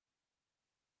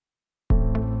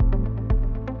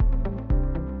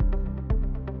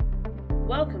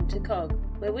Welcome to COG,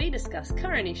 where we discuss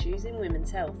current issues in women's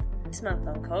health. This month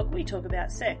on COG, we talk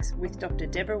about sex with Dr.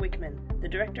 Deborah Wickman, the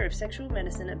Director of Sexual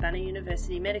Medicine at Banner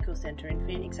University Medical Center in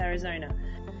Phoenix, Arizona.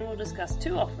 And we'll discuss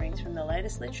two offerings from the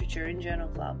latest literature in Journal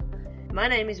Club. My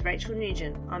name is Rachel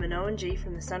Nugent. I'm an O&G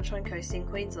from the Sunshine Coast in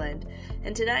Queensland,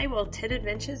 and today, while Ted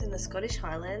adventures in the Scottish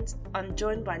Highlands, I'm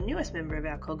joined by newest member of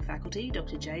our COG faculty,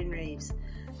 Dr. Jane Reeves.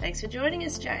 Thanks for joining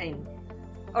us, Jane.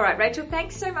 All right, Rachel,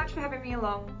 thanks so much for having me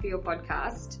along for your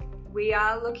podcast. We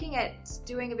are looking at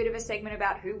doing a bit of a segment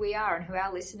about who we are and who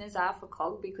our listeners are for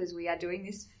COG, because we are doing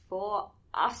this for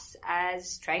us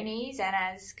as trainees and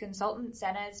as consultants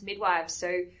and as midwives.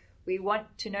 So we want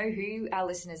to know who our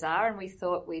listeners are, and we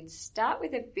thought we'd start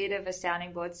with a bit of a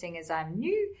sounding board, seeing as I'm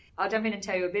new. I'll jump in and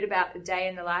tell you a bit about the day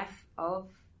in the life of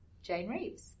Jane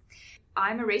Reeves.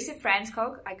 I'm a recent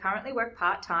FransCog. I currently work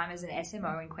part-time as an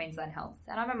SMO in Queensland Health,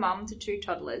 and I'm a mum to two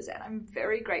toddlers, and I'm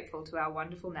very grateful to our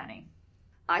wonderful nanny.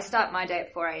 I start my day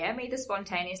at 4 a.m, either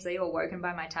spontaneously or woken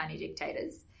by my tiny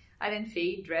dictators. I then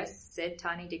feed, dress said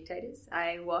tiny dictators.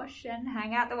 I wash and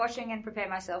hang out the washing and prepare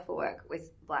myself for work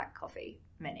with black coffee,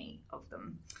 many of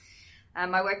them.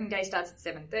 My working day starts at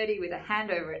 7:30 with a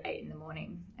handover at 8 in the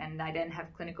morning, and I then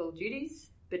have clinical duties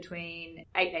between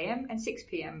 8 a.m. and 6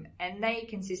 p.m, and they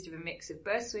consist of a mix of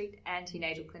birth suite,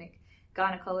 antenatal clinic,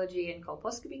 gynecology and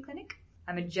colposcopy clinic.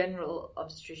 I'm a general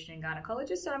obstetrician and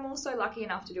gynecologist, and I'm also lucky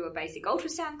enough to do a basic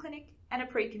ultrasound clinic and a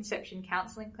preconception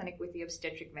counselling clinic with the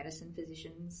obstetric medicine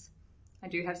physicians. I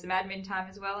do have some admin time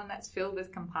as well, and that's filled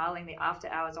with compiling the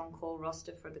after-hours on-call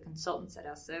roster for the consultants at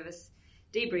our service,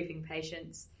 debriefing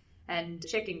patients, and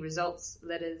checking results,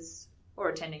 letters, or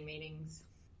attending meetings.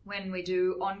 When we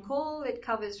do on-call, it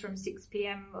covers from 6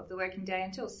 p.m. of the working day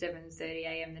until 7:30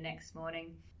 a.m. the next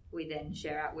morning. We then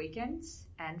share out weekends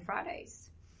and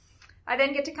Fridays. I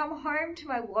then get to come home to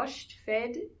my washed,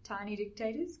 fed, tiny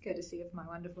dictators, courtesy of my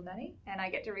wonderful nanny, and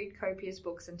I get to read copious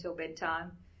books until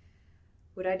bedtime.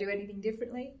 Would I do anything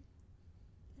differently?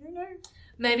 I don't know.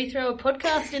 Maybe throw a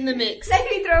podcast in the mix.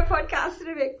 Maybe throw a podcast in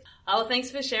the mix. Oh, thanks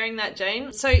for sharing that,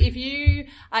 Jane. So if you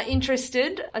are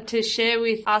interested to share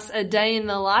with us a day in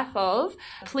the life of,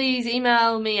 please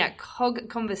email me at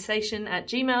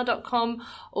cogconversation@gmail.com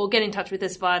or get in touch with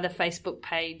us via the Facebook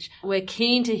page. We're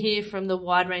keen to hear from the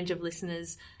wide range of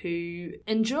listeners who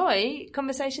enjoy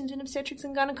conversations in obstetrics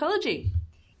and gynecology.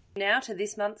 Now to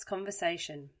this month's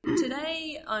conversation.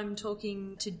 Today I'm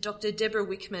talking to Dr. Deborah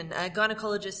Wickman, a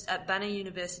gynecologist at Banner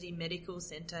University Medical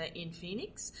Center in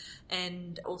Phoenix,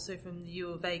 and also from the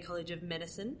U of A College of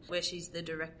Medicine, where she's the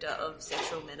Director of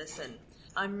Sexual Medicine.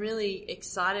 I'm really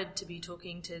excited to be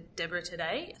talking to Deborah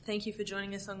today. Thank you for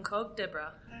joining us on COG,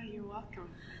 Deborah. Oh, you're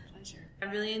welcome. Pleasure. I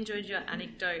really enjoyed your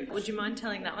anecdote. Would you mind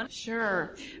telling that one?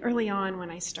 Sure. Early on when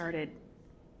I started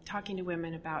talking to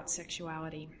women about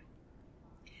sexuality,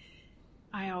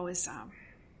 I always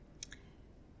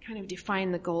kind of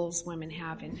define the goals women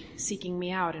have in seeking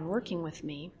me out and working with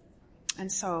me. And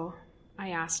so I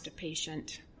asked a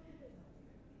patient,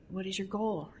 what is your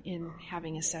goal in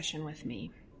having a session with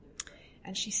me?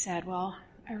 And she said, well,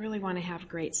 I really want to have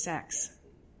great sex.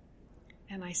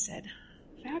 And I said,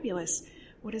 fabulous.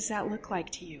 What does that look like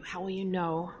to you? How will you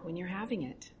know when you're having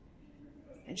it?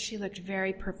 And she looked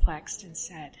very perplexed and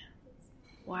said,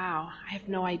 wow, I have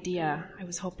no idea. I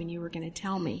was hoping you were going to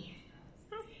tell me.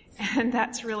 And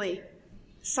that's really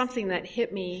something that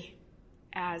hit me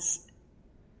as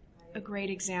a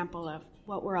great example of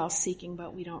what we're all seeking,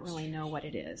 but we don't really know what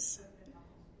it is.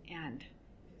 And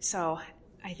so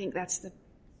I think that's the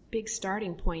big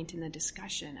starting point in the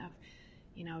discussion of,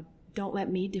 don't let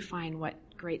me define what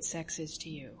great sex is to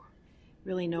you.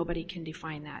 Really, nobody can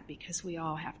define that, because we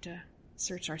all have to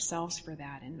search ourselves for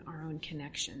that in our own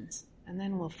connections. And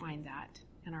then we'll find that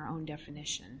in our own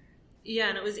definition. Yeah,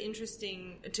 and it was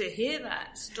interesting to hear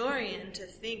that story and to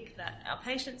think that our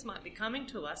patients might be coming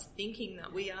to us thinking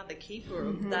that we are the keeper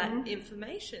of that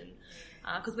information,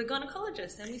 because we're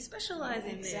gynecologists and we specialize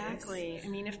in this. Exactly. I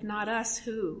mean, if not us,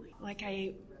 who? Like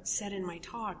I said in my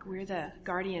talk, we're the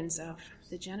guardians of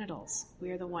the genitals.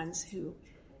 We're the ones who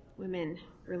women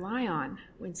rely on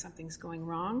when something's going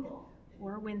wrong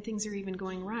or when things are even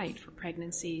going right for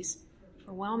pregnancies,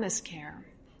 for wellness care.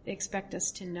 They expect us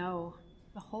to know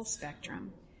the whole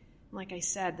spectrum. Like I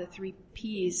said, the 3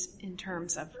 Ps in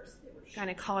terms of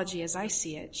gynecology as I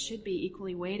see it should be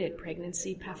equally weighted: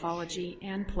 pregnancy, pathology,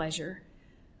 and pleasure.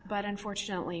 But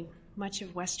unfortunately, much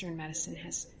of Western medicine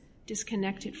has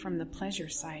disconnected from the pleasure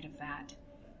side of that.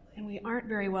 And we aren't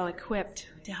very well equipped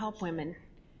to help women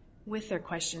with their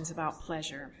questions about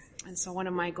pleasure. And so one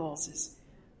of my goals is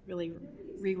really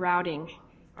rerouting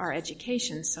our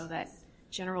education so that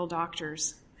general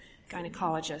doctors,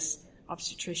 gynecologists,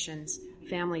 obstetricians,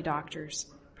 family doctors,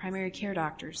 primary care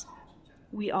doctors,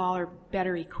 we all are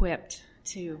better equipped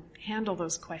to handle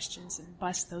those questions and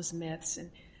bust those myths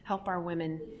and help our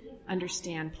women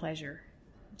understand pleasure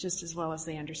just as well as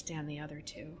they understand the other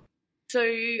two. So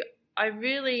I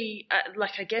really,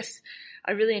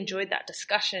 I really enjoyed that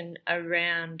discussion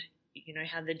around,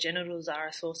 how the genitals are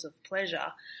a source of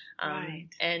pleasure. Right.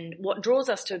 And what draws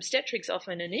us to obstetrics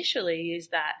often initially is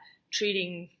that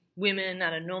treating women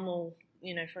at a normal,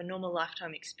 for a normal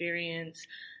lifetime experience,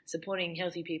 supporting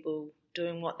healthy people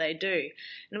doing what they do.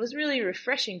 And it was really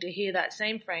refreshing to hear that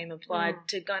same frame applied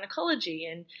to gynecology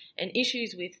and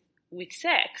issues with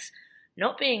sex,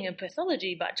 not being a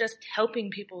pathology, but just helping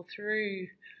people through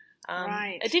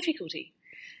a difficulty.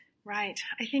 Right.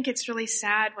 I think it's really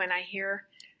sad when I hear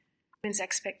women's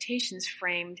expectations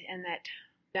framed and that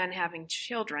done having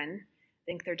children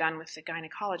think they're done with the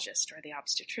gynecologist or the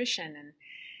obstetrician, and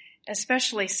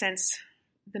especially since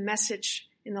the message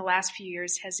in the last few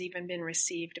years has even been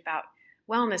received about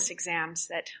wellness exams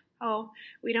that,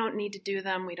 we don't need to do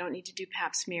them, we don't need to do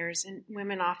pap smears, and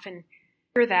women often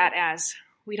hear that as,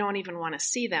 we don't even want to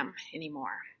see them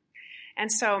anymore.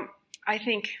 And so I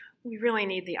think we really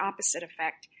need the opposite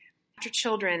effect. After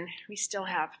children, we still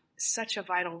have such a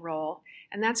vital role,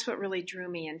 and that's what really drew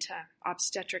me into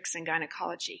obstetrics and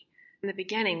gynecology. In the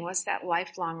beginning was that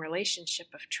lifelong relationship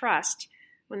of trust,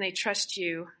 when they trust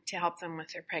you to help them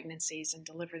with their pregnancies and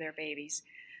deliver their babies,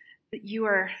 that you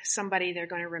are somebody they're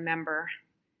going to remember,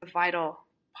 a vital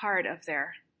part of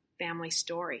their family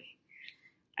story.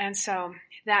 And so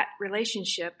that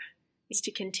relationship is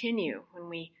to continue when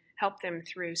we help them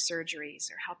through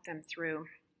surgeries or help them through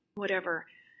whatever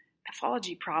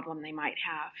pathology problem they might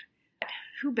have.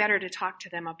 Who better to talk to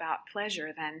them about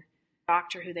pleasure than a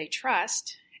doctor who they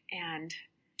trust, and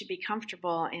to be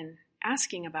comfortable in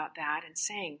asking about that and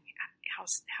saying,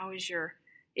 how is your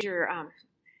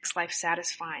sex life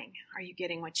satisfying? Are you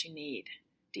getting what you need?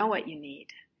 Do you know what you need?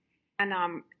 And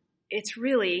it's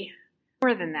really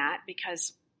more than that,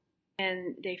 because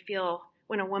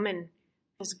when a woman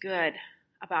feels good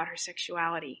about her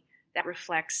sexuality, that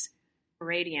reflects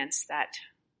radiance that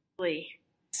really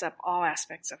makes up all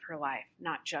aspects of her life,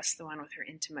 not just the one with her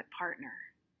intimate partner.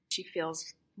 She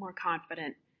feels more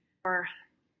confident, more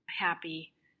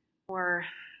happy, more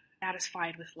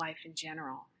satisfied with life in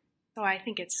general. So I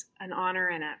think it's an honor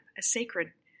and a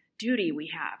sacred duty we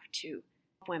have to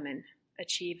help women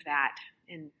achieve that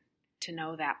and to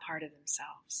know that part of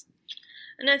themselves.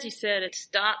 And as you said, it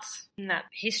starts in that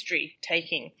history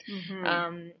taking.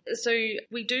 Mm-hmm. So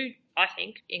we do, I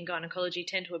think, in gynecology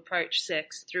tend to approach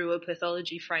sex through a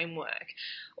pathology framework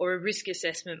or a risk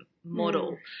assessment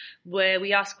model where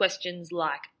we ask questions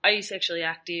like, are you sexually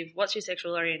active? What's your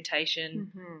sexual orientation?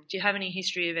 Mm-hmm. Do you have any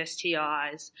history of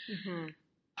STIs? Mm-hmm.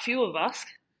 A few of us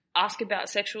ask about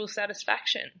sexual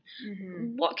satisfaction.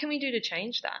 Mm-hmm. What can we do to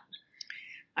change that?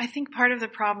 I think part of the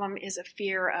problem is a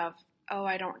fear of,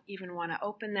 I don't even want to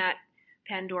open that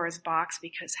Pandora's box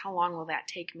because how long will that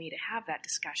take me to have that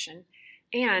discussion?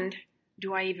 And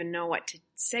do I even know what to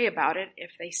say about it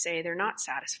if they say they're not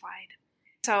satisfied?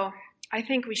 So I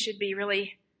think we should be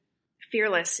really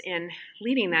fearless in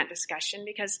leading that discussion,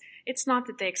 because it's not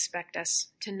that they expect us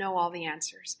to know all the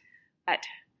answers, but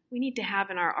we need to have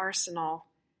in our arsenal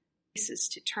places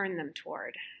to turn them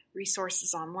toward,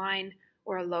 resources online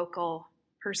or a local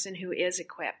person who is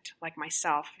equipped, like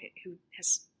myself, who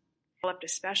has developed a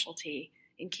specialty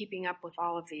in keeping up with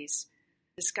all of these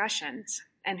discussions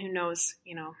and who knows,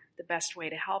 the best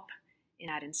way to help in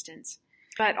that instance.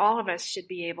 But all of us should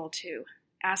be able to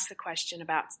ask the question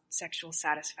about sexual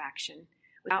satisfaction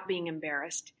without being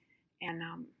embarrassed and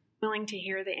willing to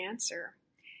hear the answer.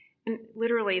 And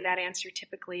literally that answer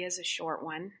typically is a short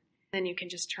one. Then you can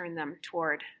just turn them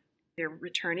toward either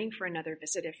returning for another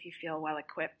visit if you feel well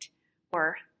equipped,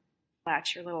 or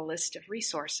latch your little list of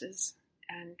resources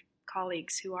and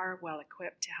colleagues who are well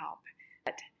equipped to help.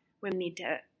 But women need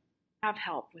to have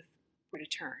help with where to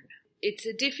turn. It's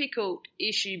a difficult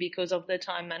issue because of the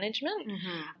time management,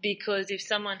 because if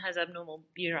someone has abnormal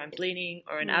uterine bleeding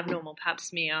or an abnormal pap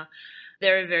smear,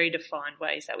 there are very defined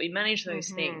ways that we manage those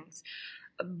things.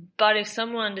 But if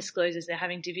someone discloses they're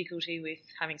having difficulty with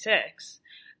having sex,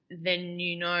 then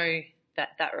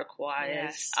that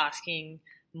requires asking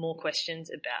more questions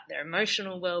about their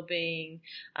emotional well-being,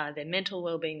 their mental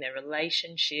well-being, their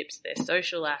relationships, their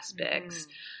social aspects,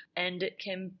 and it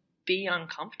can be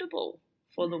uncomfortable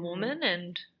for the woman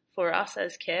and for us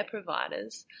as care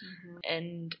providers,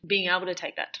 and being able to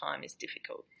take that time is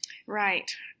difficult.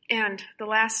 Right. And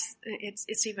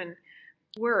it's even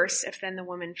worse if then the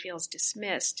woman feels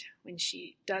dismissed when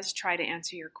she does try to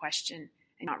answer your question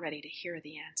and not ready to hear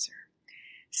the answer.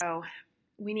 So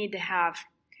we need to have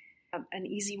an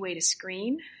easy way to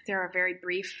screen. There are very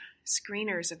brief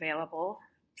screeners available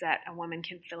that a woman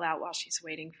can fill out while she's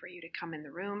waiting for you to come in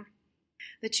the room,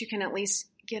 that you can at least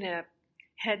get a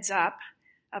heads up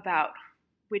about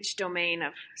which domain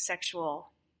of sexual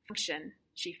function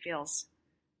she feels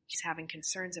she's having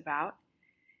concerns about.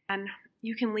 And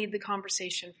you can lead the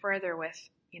conversation further with,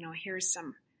 here's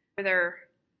some further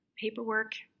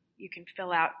paperwork you can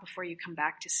fill out before you come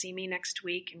back to see me next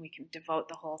week, and we can devote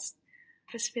the whole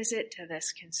office visit to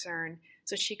this concern,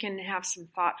 so she can have some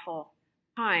thoughtful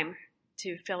time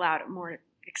to fill out a more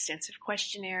extensive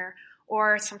questionnaire.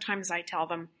 Or sometimes I tell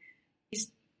them, please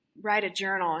write a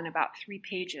journal in about 3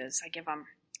 pages. I give them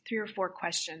 3 or 4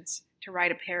 questions to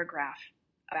write a paragraph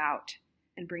about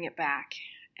and bring it back.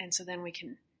 And so then we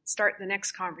can start the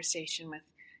next conversation with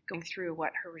going through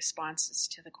what her responses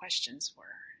to the questions were.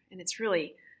 And it's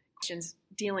really questions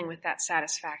dealing with that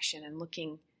satisfaction and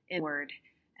looking inward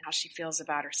and how she feels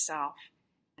about herself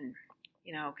and,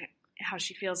 how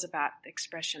she feels about the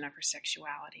expression of her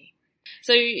sexuality.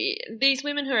 So these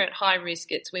women who are at high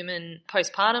risk, it's women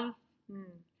postpartum,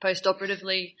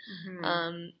 post-operatively,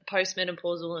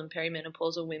 postmenopausal and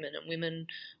perimenopausal women, and women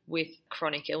with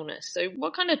chronic illness. So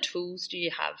what kind of tools do you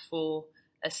have for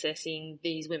assessing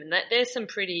these women? There's some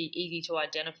pretty easy to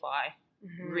identify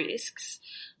risks.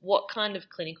 What kind of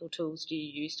clinical tools do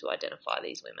you use to identify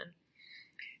these women?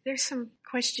 There's some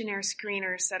questionnaire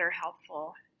screeners that are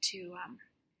helpful to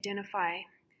identify.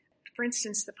 For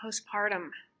instance, the postpartum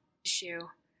issue.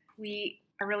 We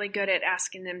are really good at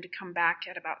asking them to come back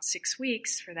at about 6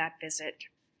 weeks for that visit.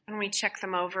 And we check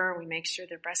them over. We make sure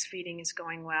their breastfeeding is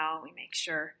going well. We make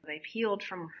sure they've healed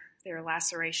from their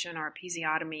laceration or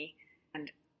episiotomy,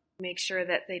 and make sure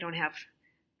that they don't have,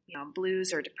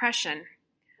 blues or depression.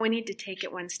 We need to take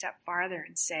it one step farther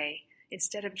and say,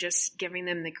 instead of just giving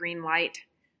them the green light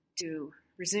to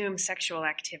resume sexual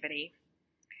activity,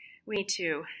 we need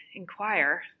to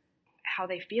inquire how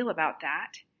they feel about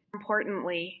that.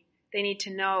 Importantly, they need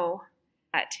to know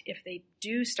that if they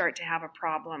do start to have a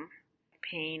problem,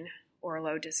 pain or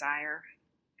low desire,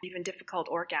 even difficult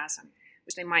orgasm,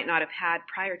 which they might not have had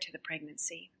prior to the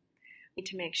pregnancy, we need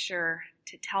to make sure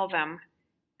to tell them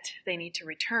that they need to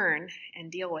return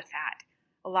and deal with that.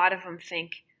 A lot of them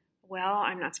think, well,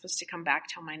 I'm not supposed to come back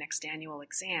till my next annual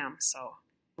exam, so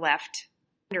left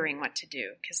wondering what to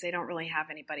do because they don't really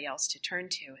have anybody else to turn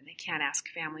to, and they can't ask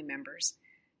family members.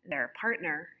 Their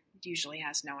partner usually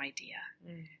has no idea.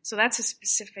 So that's a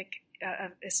specific,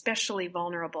 especially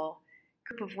vulnerable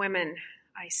group of women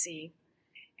I see.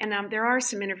 And there are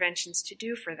some interventions to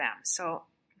do for them. So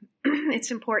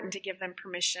it's important to give them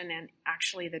permission and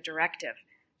actually the directive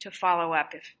to follow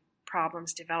up if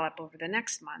problems develop over the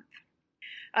next month.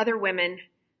 Other women,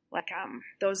 like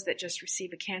those that just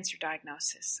receive a cancer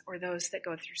diagnosis, or those that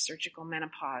go through surgical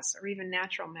menopause, or even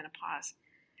natural menopause,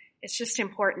 it's just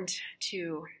important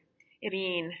to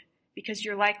intervene because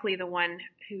you're likely the one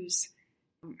who's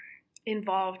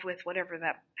involved with whatever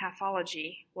that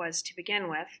pathology was to begin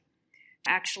with.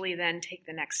 Actually then take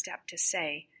the next step to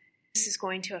say, this is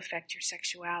going to affect your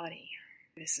sexuality.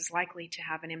 This is likely to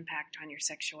have an impact on your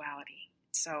sexuality.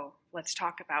 So let's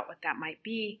talk about what that might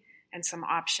be and some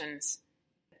options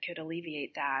that could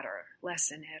alleviate that or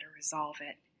lessen it or resolve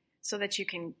it so that you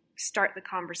can start the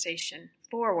conversation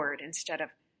forward instead of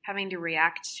having to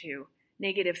react to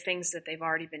negative things that they've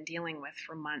already been dealing with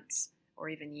for months or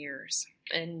even years.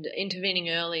 And intervening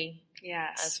early,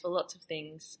 yes, as for lots of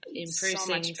things, improves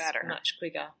so much things better, much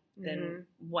quicker than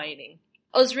waiting.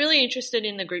 I was really interested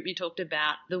in the group you talked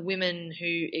about, the women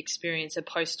who experience a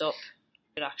post-op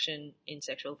reduction in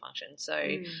sexual function.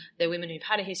 So they're women who've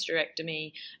had a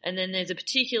hysterectomy, and then there's a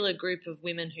particular group of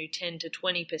women who 10 to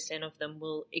 20% of them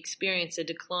will experience a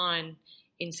decline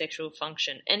in sexual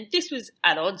function. And this was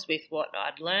at odds with what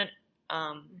I'd learnt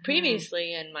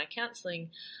previously in my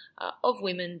counselling of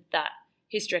women, that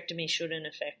hysterectomy shouldn't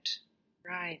affect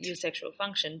your sexual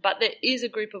function. But there is a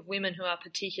group of women who are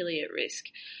particularly at risk.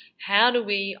 How do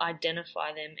we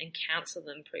identify them and counsel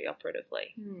them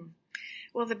preoperatively?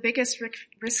 Well, the biggest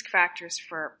risk factors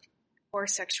for poor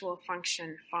sexual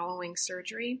function following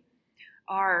surgery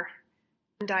are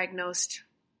undiagnosed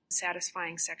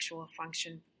satisfying sexual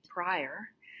function prior.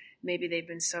 Maybe they've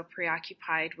been so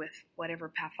preoccupied with whatever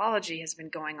pathology has been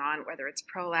going on, whether it's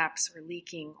prolapse or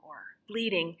leaking or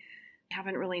bleeding, they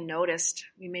haven't really noticed.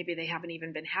 Maybe they haven't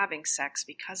even been having sex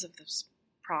because of those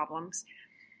problems.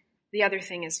 The other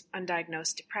thing is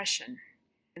undiagnosed depression.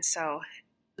 And so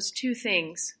those two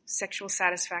things, sexual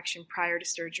satisfaction prior to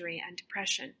surgery and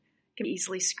depression, can be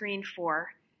easily screened for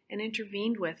and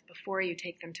intervened with before you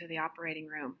take them to the operating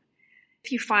room.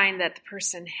 If you find that the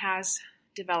person has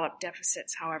developed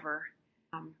deficits, however,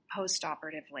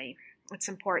 post-operatively, it's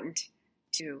important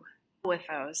to deal with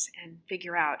those and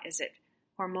figure out, is it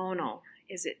hormonal?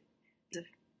 Is it a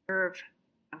nerve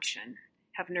function?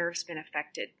 Have nerves been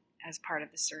affected as part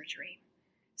of the surgery?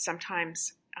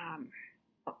 Sometimes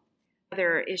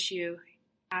another issue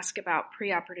ask about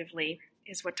preoperatively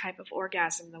is what type of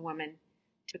orgasm the woman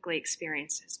typically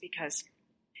experiences, because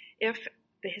if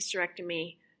the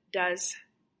hysterectomy does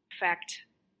affect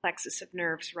plexus of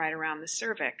nerves right around the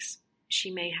cervix,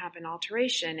 she may have an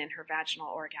alteration in her vaginal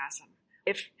orgasm.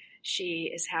 If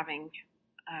she is having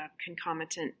a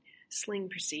concomitant sling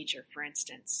procedure, for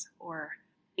instance, or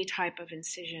any type of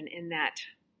incision in that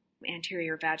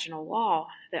anterior vaginal wall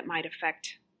that might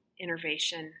affect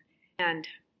innervation and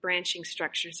branching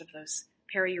structures of those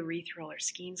periurethral or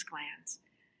Skene's glands,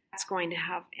 that's going to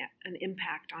have an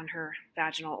impact on her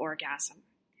vaginal orgasm.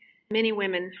 Many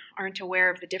women aren't aware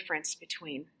of the difference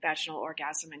between vaginal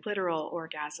orgasm and clitoral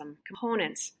orgasm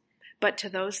components, but to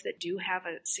those that do have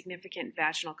a significant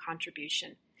vaginal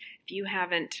contribution, if you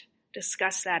haven't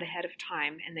discussed that ahead of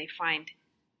time and they find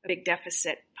a big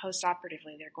deficit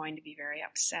post-operatively, they're going to be very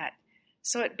upset.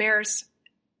 So it bears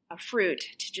fruit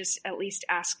to just at least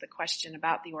ask the question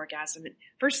about the orgasm. And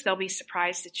first, they'll be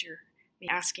surprised that you're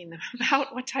asking them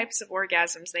about what types of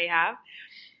orgasms they have.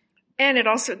 And it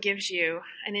also gives you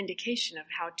an indication of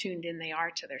how tuned in they are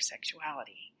to their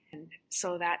sexuality. And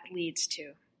so that leads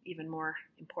to even more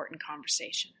important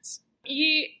conversations.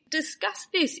 You discussed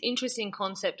this interesting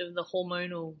concept of the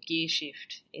hormonal gear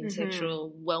shift in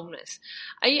sexual wellness.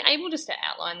 Are you able just to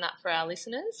outline that for our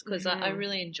listeners? Because I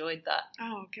really enjoyed that.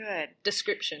 Oh, good.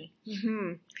 Description.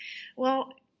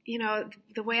 Well,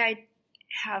 the way I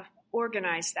have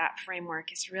organized that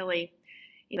framework is really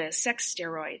the sex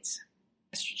steroids,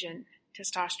 estrogen,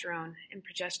 testosterone, and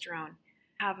progesterone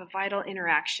have a vital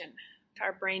interaction with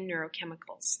our brain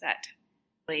neurochemicals that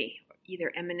really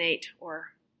either emanate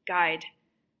or guide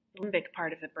the limbic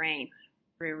part of the brain,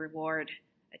 where we reward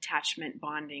attachment,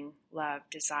 bonding, love,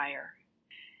 desire.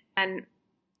 And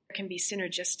there can be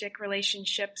synergistic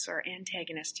relationships or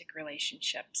antagonistic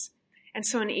relationships. And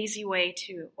so an easy way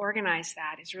to organize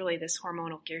that is really this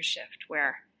hormonal gear shift,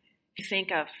 where you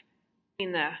think of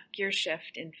in the gear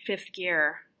shift in fifth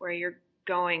gear, where you're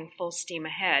going full steam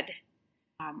ahead,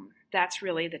 that's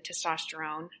really the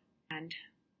testosterone and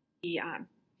the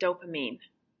dopamine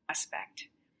aspect.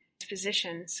 As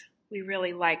physicians, we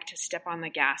really like to step on the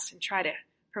gas and try to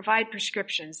provide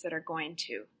prescriptions that are going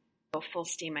to go full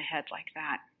steam ahead like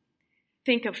that.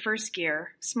 Think of first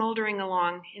gear, smoldering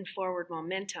along in forward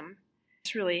momentum.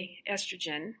 It's really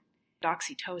estrogen,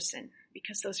 oxytocin,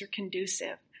 because those are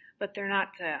conducive, but they're not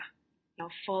the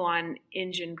full-on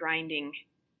engine grinding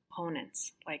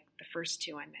components like the first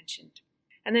two I mentioned.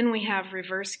 And then we have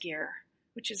reverse gear,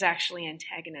 which is actually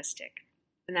antagonistic,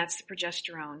 and that's the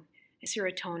progesterone and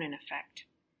serotonin effect.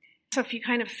 So if you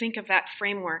kind of think of that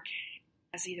framework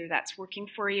as either that's working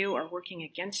for you or working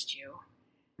against you,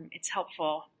 it's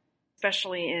helpful,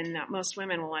 especially in most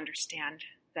women will understand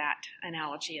that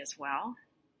analogy as well,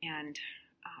 and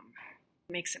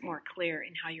makes it more clear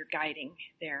in how you're guiding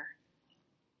their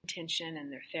intention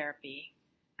and their therapy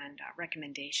and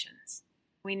recommendations.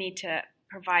 We need to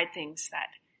provide things that,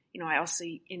 I also,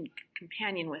 in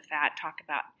companion with that, talk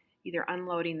about either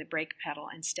unloading the brake pedal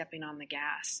and stepping on the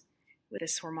gas with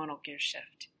this hormonal gear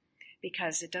shift,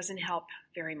 because it doesn't help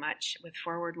very much with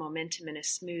forward momentum in a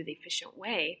smooth, efficient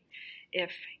way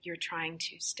if you're trying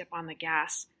to step on the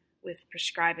gas with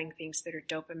prescribing things that are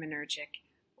dopaminergic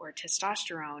or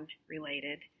testosterone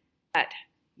related, but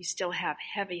you still have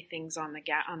heavy things on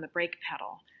the brake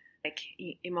pedal, like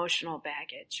emotional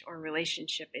baggage or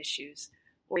relationship issues,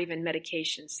 or even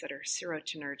medications that are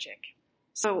serotonergic.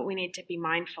 So we need to be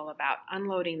mindful about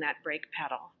unloading that brake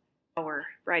pedal while we're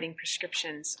writing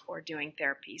prescriptions or doing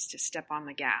therapies to step on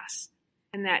the gas.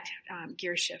 And that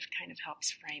gear shift kind of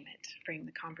helps frame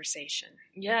the conversation.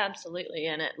 Yeah, absolutely.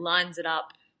 And it lines it up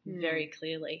very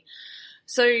clearly.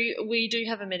 So we do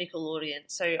have a medical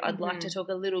audience, so I'd like to talk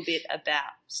a little bit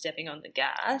about stepping on the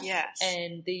gas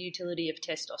and the utility of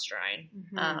testosterone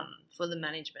for the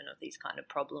management of these kind of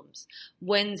problems.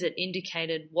 When's it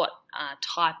indicated? What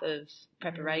type of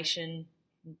preparation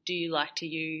do you like to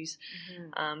use?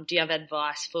 Do you have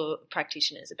advice for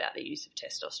practitioners about the use of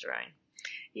testosterone?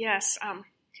 Yes. In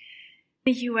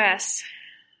the U.S.,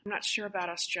 I'm not sure about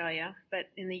Australia, but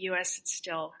in the U.S. it's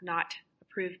still not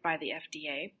approved by the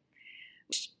FDA,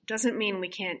 which doesn't mean we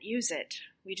can't use it.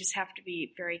 We just have to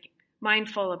be very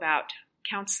mindful about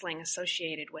counseling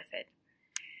associated with it.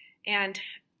 And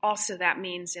Also, that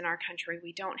means in our country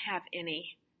we don't have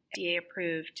any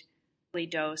FDA-approved, fully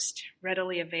dosed,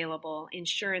 readily available,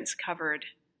 insurance-covered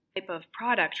type of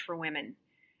product for women.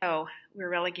 So we're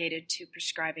relegated to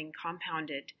prescribing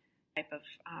compounded type of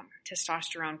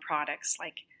testosterone products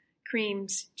like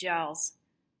creams, gels,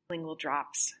 lingual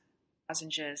drops,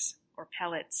 lozenges, or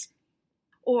pellets.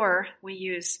 Or we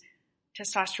use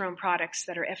testosterone products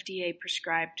that are FDA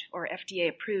prescribed or FDA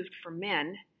approved for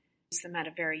men, use them at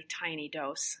a very tiny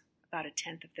dose, about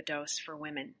 1/10 of the dose for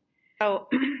women. So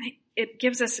it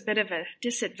gives us a bit of a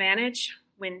disadvantage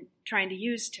when trying to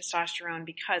use testosterone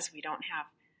because we don't have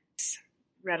this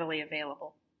readily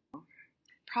available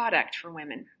product for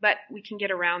women. But we can get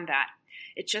around that.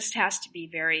 It just has to be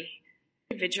very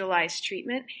individualized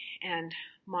treatment and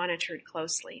monitored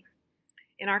closely.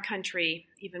 In our country,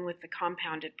 even with the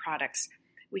compounded products,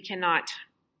 we cannot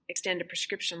extend a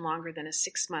prescription longer than a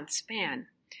 6-month span,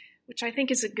 which I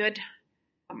think is a good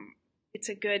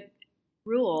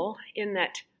rule in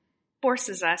that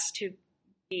forces us to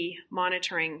be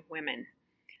monitoring women.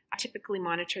 I typically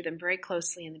monitor them very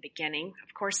closely in the beginning.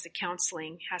 Of course, the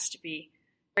counseling has to be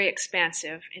very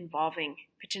expansive, involving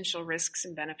potential risks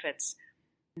and benefits,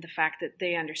 and the fact that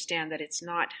they understand that it's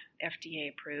not FDA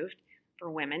approved for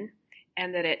women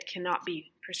and that it cannot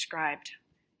be prescribed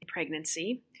in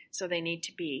pregnancy. So they need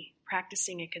to be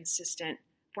practicing a consistent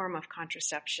form of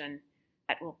contraception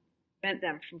that will prevent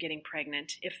them from getting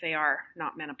pregnant if they are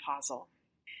not menopausal.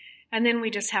 And then we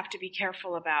just have to be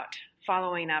careful about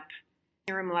following up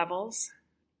serum levels,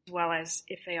 as well as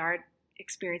if they are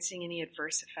experiencing any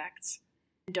adverse effects,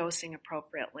 dosing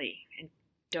appropriately and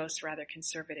dose rather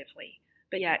conservatively.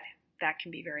 But yet, that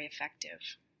can be very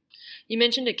effective. You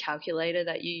mentioned a calculator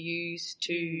that you use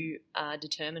to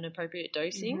determine appropriate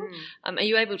dosing. Mm-hmm. Are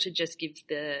you able to just give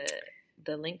the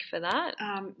link for that?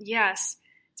 Yes.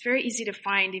 It's very easy to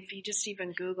find if you just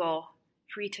even Google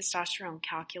free testosterone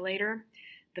calculator.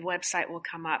 The website will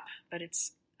come up, but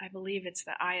I believe it's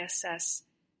the ISSM.ch,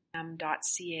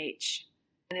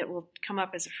 and it will come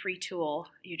up as a free tool.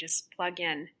 You just plug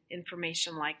in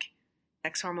information like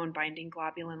sex hormone binding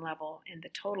globulin level and the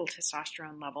total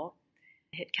testosterone level,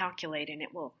 hit calculate, and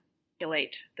it will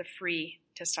calculate the free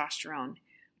testosterone,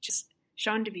 which is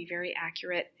shown to be very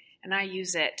accurate, and I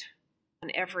use it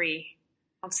on every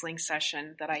counseling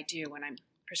session that I do when I'm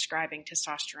prescribing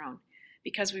testosterone,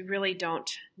 because we really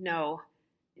don't know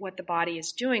what the body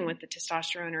is doing with the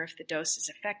testosterone or if the dose is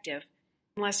effective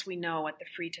unless we know what the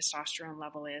free testosterone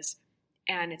level is.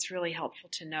 And it's really helpful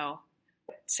to know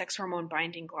what sex hormone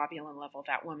binding globulin level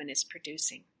that woman is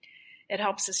producing. It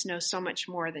helps us know so much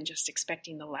more than just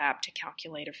expecting the lab to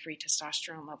calculate a free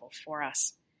testosterone level for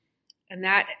us. And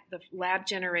that the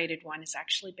lab-generated one has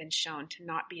actually been shown to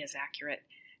not be as accurate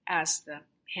as the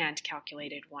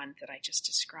hand-calculated one that I just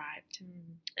described.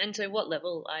 And so what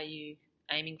level are you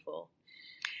aiming for?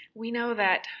 We know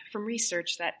that from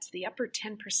research that the upper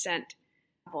 10%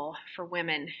 level for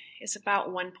women is about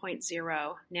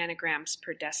 1.0 nanograms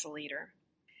per deciliter.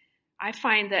 I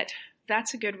find that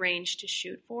that's a good range to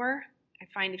shoot for. I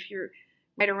find if you're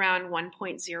right around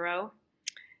 1.0,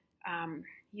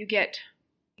 you get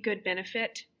good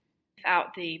benefit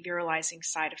without the virilizing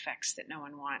side effects that no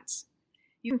one wants.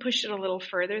 You can push it a little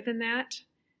further than that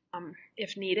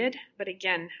if needed, but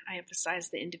again, I emphasize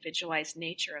the individualized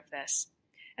nature of this.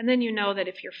 And then you know that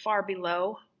if you're far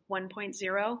below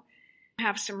 1.0, you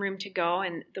have some room to go,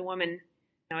 and the woman,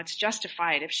 it's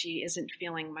justified if she isn't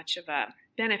feeling much of a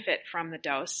benefit from the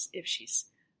dose if she's,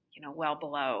 well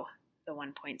below the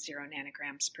 1.0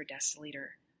 nanograms per deciliter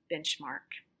benchmark.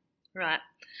 Right.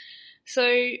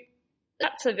 So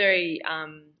that's a very,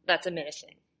 that's a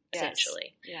medicine,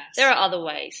 essentially. Yes. There are other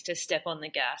ways to step on the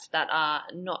gas that are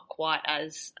not quite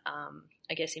as,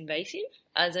 invasive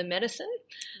as a medicine.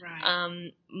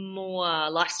 Right. More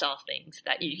lifestyle things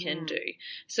that you can do.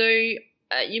 So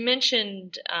you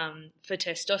mentioned for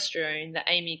testosterone, the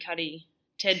Amy Cuddy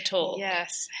TED Talk.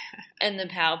 Yes. And the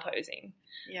power posing.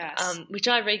 Yes. Which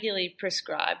I regularly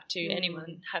prescribe to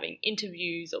anyone having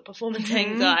interviews or performance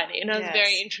anxiety, and I was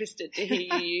very interested to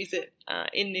hear you use it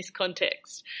in this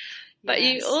context. But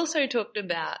you also talked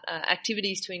about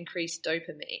activities to increase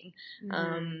dopamine.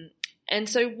 And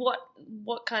so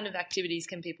what kind of activities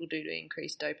can people do to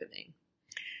increase dopamine?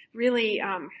 Really,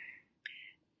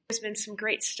 there's been some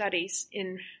great studies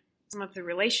in some of the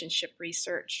relationship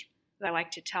research that I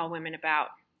like to tell women about.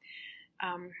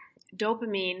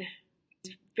 Dopamine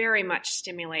is very much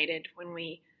stimulated when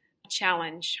we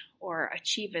challenge or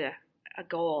achieve a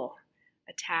goal,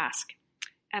 a task.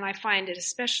 And I find it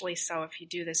especially so if you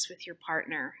do this with your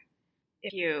partner.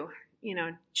 If you,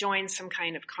 join some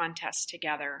kind of contest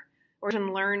together or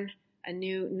even learn A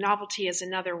new novelty is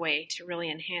another way to really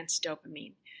enhance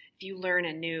dopamine. If you learn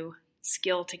a new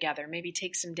skill together, maybe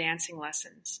take some dancing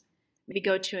lessons, maybe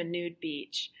go to a nude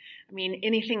beach. I mean,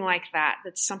 anything like that,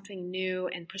 that's something new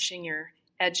and pushing your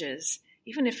edges,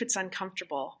 even if it's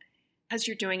uncomfortable, because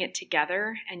you're doing it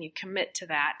together and you commit to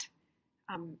that,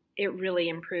 it really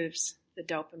improves the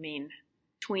dopamine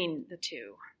between the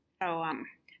two. So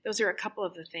those are a couple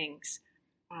of the things.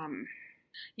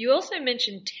 You also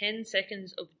mentioned 10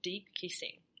 seconds of deep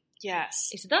kissing.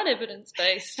 Yes. Is that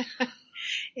evidence-based?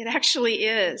 It actually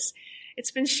is.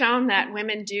 It's been shown that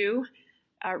women do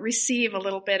receive a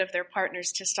little bit of their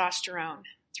partner's testosterone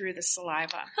through the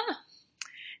saliva. Huh.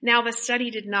 Now, the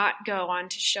study did not go on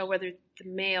to show whether the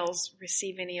males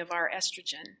receive any of our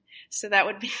estrogen. So that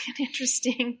would be an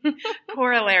interesting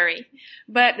corollary.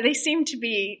 But they seem to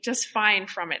be just fine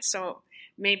from it. So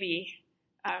maybe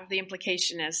the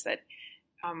implication is that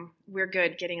we're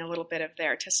good getting a little bit of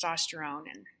their testosterone.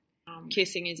 And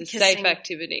kissing is a safe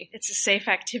activity. It's a safe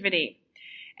activity.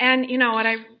 And,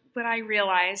 what I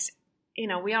realize,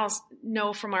 we all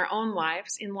know from our own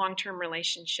lives in long-term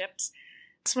relationships,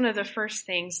 it's one of the first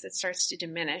things that starts to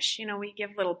diminish. We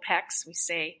give little pecks. We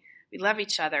say we love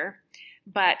each other,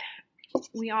 but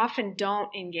we often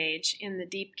don't engage in the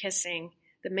deep kissing,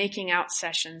 the making out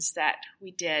sessions that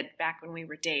we did back when we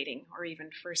were dating or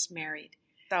even first married.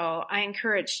 So I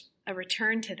encourage a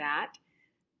return to that.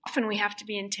 Often we have to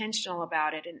be intentional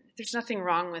about it, and there's nothing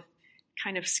wrong with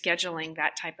kind of scheduling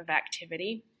that type of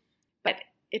activity, but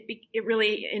it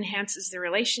really enhances the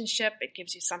relationship. It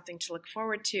gives you something to look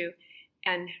forward to.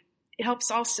 And it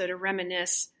helps also to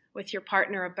reminisce with your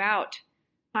partner about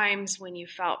times when you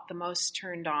felt the most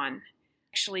turned on. I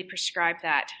actually prescribe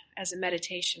that as a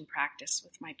meditation practice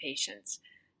with my patients,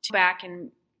 to go back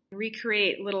and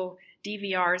recreate little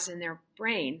DVRs in their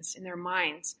brains, in their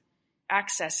minds,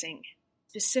 accessing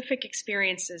specific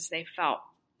experiences they felt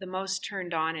the most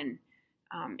turned on and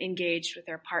engaged with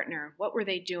their partner. What were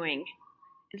they doing?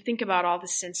 And think about all the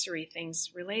sensory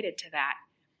things related to that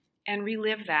and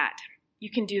relive that. You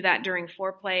can do that during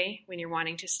foreplay when you're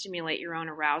wanting to stimulate your own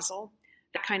arousal.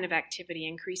 That kind of activity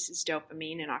increases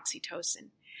dopamine and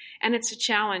oxytocin. And it's a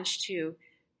challenge to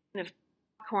kind of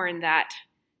popcorn that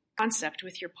concept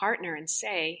with your partner and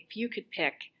say, if you could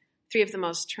pick 3 of the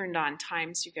most turned on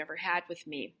times you've ever had with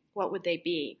me, what would they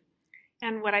be?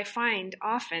 And what I find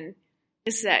often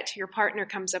is that your partner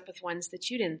comes up with ones that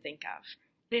you didn't think of.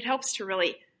 It helps to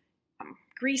really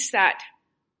grease that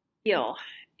wheel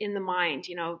in the mind,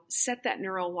 set that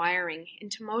neural wiring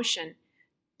into motion.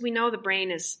 We know the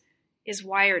brain is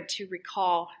wired to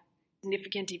recall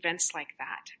significant events like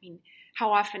that. I mean,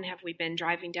 how often have we been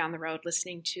driving down the road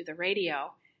listening to the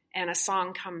radio and a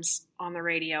song comes on the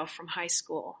radio from high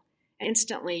school? And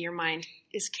instantly your mind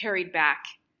is carried back,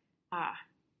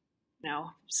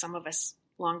 some of us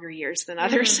longer years than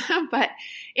others, but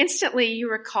instantly you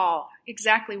recall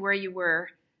exactly where you were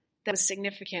that was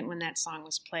significant when that song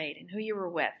was played and who you were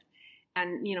with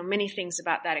and, many things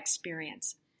about that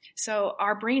experience. So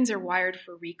our brains are wired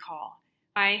for recall.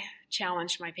 I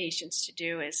challenge my patients to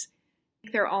do is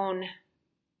make their own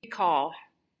recall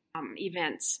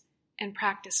events and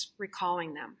practice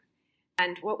recalling them.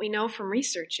 And what we know from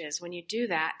research is when you do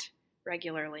that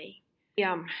regularly,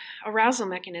 arousal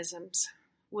mechanisms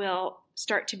will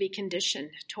start to be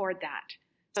conditioned toward that.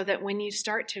 So that when you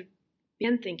start to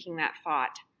begin thinking that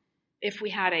thought, if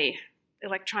we had a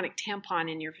electronic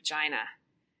tampon in your vagina,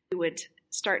 you would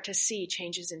start to see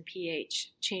changes in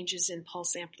pH, changes in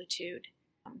pulse amplitude,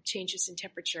 changes in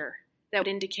temperature that would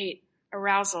indicate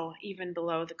arousal even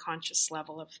below the conscious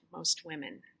level of most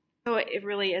women. So it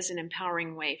really is an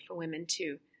empowering way for women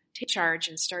to take charge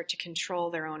and start to control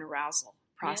their own arousal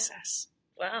process.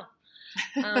 Yeah.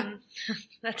 Wow.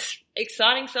 That's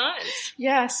exciting science.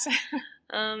 Yes.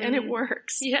 And it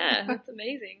works. Yeah, that's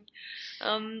amazing.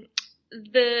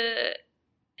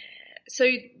 So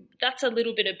that's a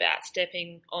little bit about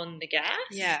stepping on the gas.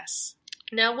 Yes.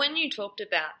 Now, when you talked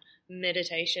about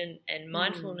meditation and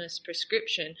mindfulness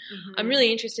prescription, I'm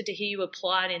really interested to hear you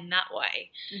apply it in that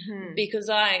way, because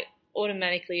I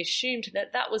automatically assumed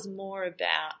that was more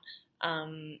about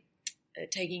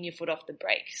taking your foot off the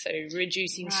brake, so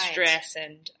reducing stress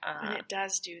and it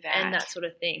does do that. And that sort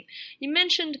of thing. You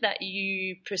mentioned that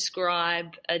you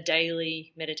prescribe a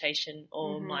daily meditation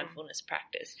or mindfulness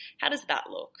practice. How does that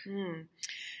look?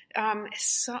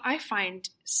 So I find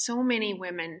so many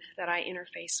women that I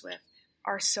interface with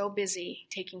are so busy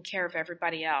taking care of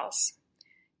everybody else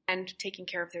and taking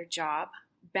care of their job,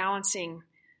 balancing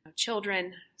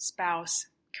children, spouse,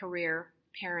 career,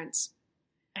 parents,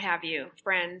 what have you,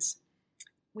 friends.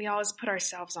 We always put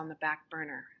ourselves on the back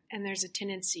burner. and there's a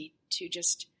tendency to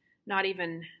just not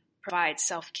even provide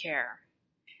self-care.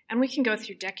 And we can go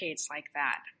through decades like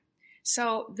that.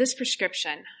 So this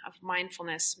prescription of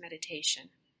mindfulness meditation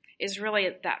is really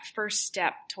that first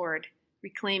step toward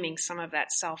reclaiming some of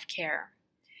that self-care.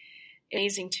 It's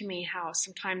amazing to me how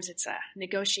sometimes it's a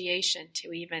negotiation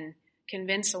to even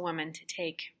convince a woman to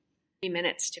take 3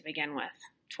 minutes to begin with,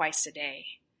 twice a day.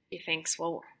 She thinks,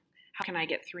 well, how can I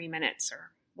get 3 minutes,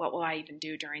 or what will I even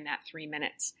do during that 3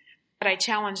 minutes? But I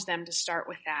challenge them to start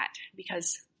with that,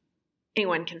 because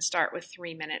anyone can start with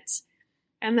 3 minutes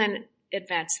and then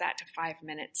advance that to 5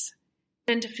 minutes,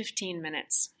 then to 15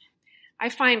 minutes. I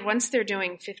find once they're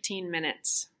doing 15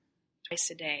 minutes twice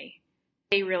a day,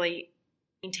 they really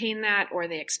maintain that, or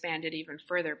they expand it even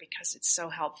further because it's so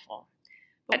helpful.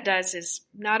 What it does is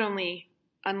not only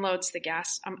unloads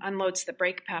the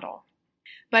brake pedal,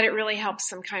 but it really helps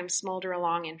them kind of smolder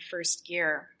along in first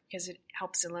gear, because it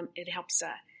helps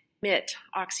emit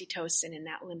oxytocin in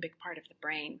that limbic part of the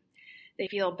brain. They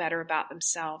feel better about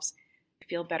themselves. They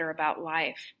feel better about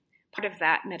life. Part of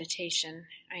that meditation,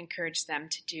 I encourage them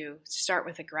to start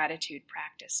with a gratitude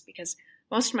practice, because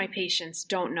most of my patients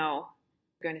don't know what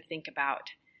they're going to think about.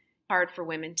 It's hard for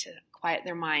women to quiet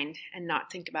their mind and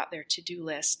not think about their to-do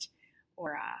list,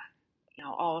 or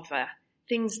all of the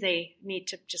things they need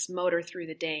to just motor through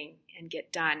the day and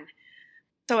get done.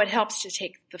 So it helps to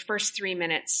take the first 3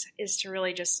 minutes is to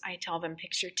really just, I tell them,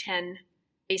 picture 10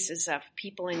 faces of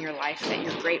people in your life that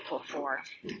you're grateful for.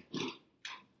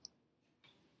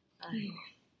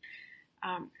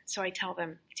 So I tell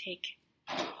them, take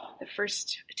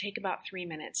about 3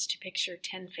 minutes to picture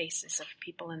 10 faces of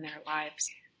people in their lives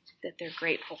that they're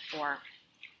grateful for,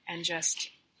 and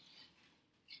just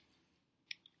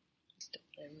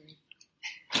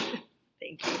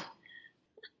Thank you.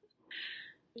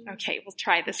 Okay, we'll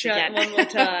try this again. One more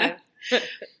time.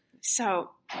 So,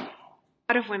 a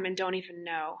lot of women don't even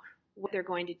know what they're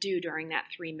going to do during that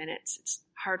 3 minutes. It's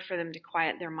hard for them to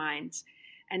quiet their minds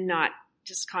and not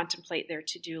just contemplate their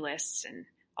to-do lists and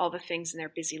all the things in their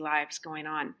busy lives going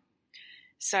on.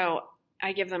 So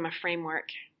I give them a framework,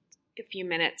 a few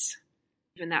minutes,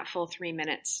 even that full 3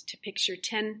 minutes, to picture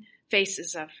 10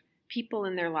 faces of people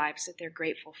in their lives that they're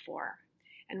grateful for.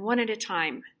 And one at a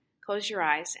time, close your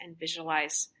eyes and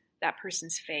visualize that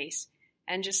person's face,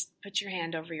 and just put your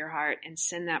hand over your heart and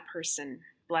send that person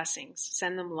blessings,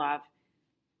 send them love,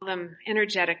 tell them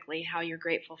energetically how you're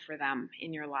grateful for them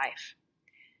in your life.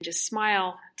 Just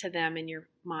smile to them in your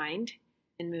mind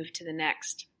and move to the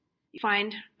next. You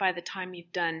find by the time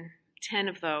you've done 10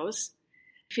 of those,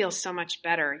 you feel so much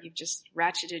better. You've just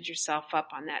ratcheted yourself up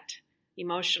on that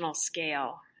emotional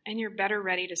scale, and you're better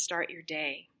ready to start your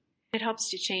day. It helps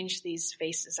to change these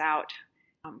faces out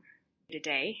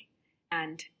today,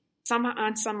 and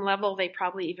on some level they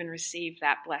probably even receive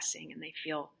that blessing, and they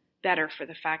feel better for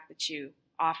the fact that you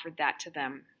offered that to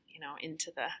them,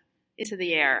 into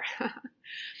the air.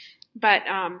 But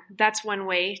that's one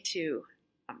way to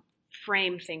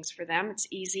frame things for them. It's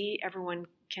easy. Everyone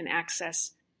can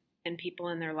access and people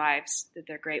in their lives that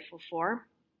they're grateful for.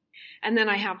 And then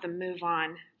I have them move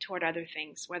on toward other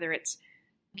things, whether it's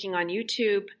looking on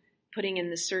YouTube, putting in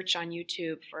the search on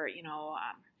YouTube for,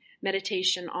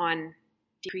 meditation on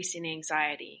decreasing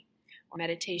anxiety or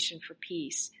meditation for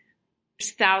peace.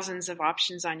 There's thousands of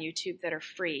options on YouTube that are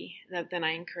free. Then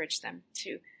I encourage them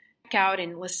to check out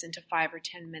and listen to 5 or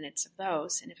 10 minutes of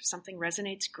those. And if something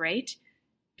resonates, great.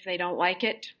 If they don't like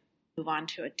it, move on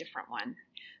to a different one.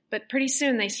 But pretty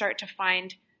soon they start to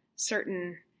find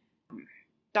certain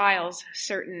styles,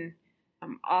 certain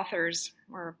authors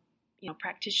or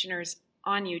practitioners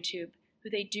on YouTube who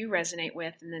they do resonate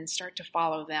with, and then start to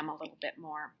follow them a little bit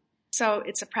more. So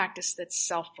it's a practice that's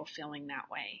self-fulfilling that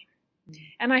way. Mm-hmm.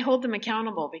 And I hold them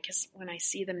accountable, because when I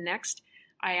see them next,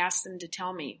 I ask them to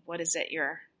tell me, what is it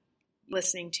you're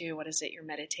listening to? What is it you're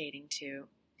meditating to?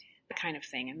 That kind of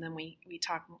thing. And then we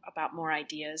talk about more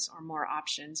ideas or more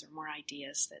options or more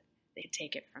ideas that they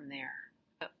take it from there.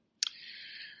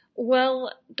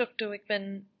 Well, Dr.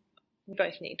 Wickman, we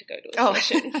both need to go to a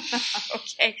session.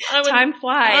 Okay. Time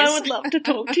flies. I would love to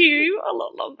talk to you a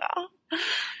lot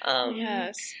longer.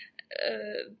 Yes.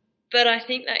 But I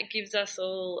think that gives us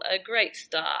all a great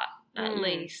start, at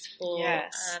least, for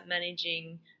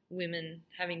managing women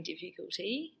having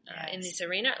difficulty in this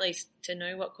arena, at least to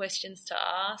know what questions to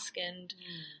ask, and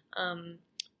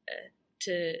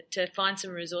to find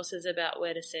some resources about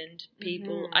where to send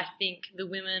people. I think the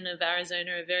women of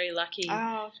Arizona are very lucky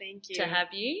to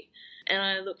have you. And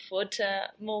I look forward to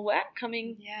more work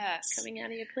coming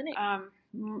out of your clinic.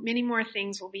 Many more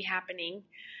things will be happening.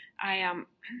 I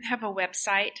have a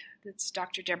website that's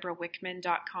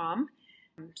drdeborahwickman.com.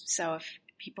 So if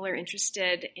people are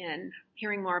interested in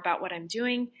hearing more about what I'm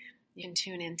doing, you can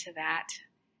tune into that.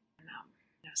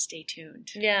 Stay tuned.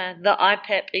 Yeah, the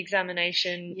IPEP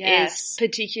examination is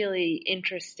particularly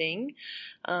interesting.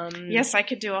 Yes, I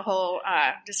could do a whole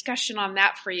discussion on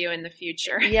that for you in the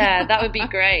future. Yeah, that would be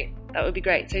great. That would be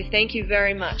great. So thank you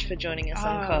very much for joining us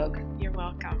on COG. You're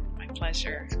welcome. My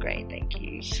pleasure. That's great. Thank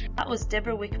you. That was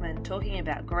Deborah Wickman talking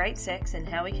about great sex and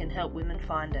how we can help women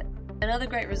find it. Another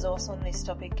great resource on this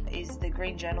topic is the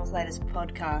Green Journal's latest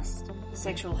podcast,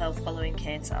 Sexual Health Following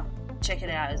Cancer. Check it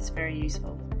out. It's very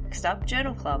useful. Next up,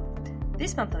 Journal Club.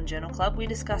 This month on Journal Club, we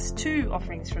discuss 2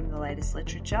 offerings from the latest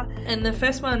literature, and the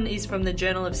first one is from the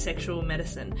Journal of Sexual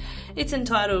Medicine. It's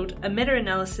entitled A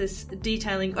Meta-Analysis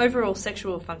Detailing Overall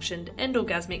Sexual Function and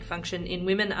Orgasmic Function in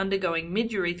Women Undergoing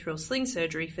Mid-Urethral Sling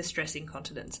Surgery for Stress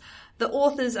Incontinence. The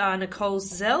authors are Nicole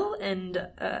Zell and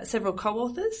several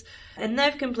co-authors, and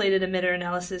they've completed a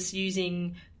meta-analysis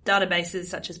using databases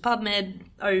such as PubMed,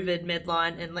 Ovid,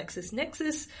 Medline, and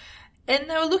LexisNexis. And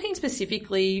they were looking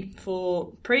specifically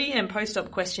for pre- and post-op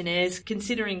questionnaires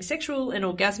considering sexual and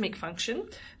orgasmic function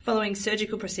following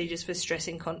surgical procedures for stress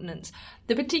incontinence.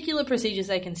 The particular procedures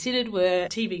they considered were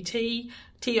TVT,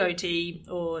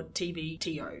 TOT, or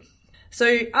TVTO.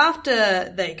 So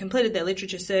after they completed their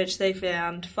literature search, they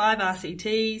found 5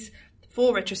 RCTs,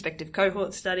 4 retrospective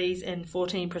cohort studies and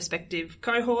 14 prospective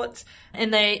cohorts,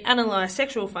 and they analysed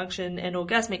sexual function and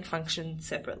orgasmic function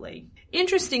separately.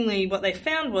 Interestingly, what they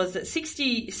found was that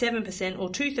 67% or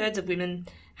 2/3 of women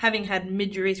having had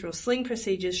mid-urethral sling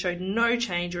procedures showed no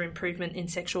change or improvement in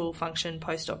sexual function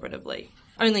post-operatively.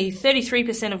 Only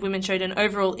 33% of women showed an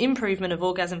overall improvement of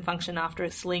orgasm function after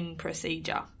a sling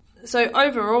procedure. So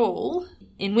overall,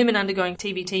 in women undergoing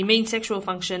TVT, mean sexual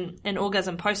function and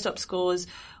orgasm post-op scores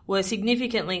were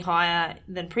significantly higher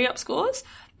than pre-op scores,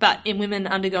 but in women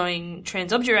undergoing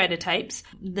transobturator tapes,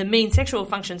 the mean sexual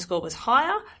function score was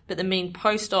higher, but the mean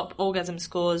post-op orgasm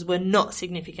scores were not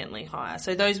significantly higher.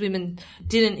 So those women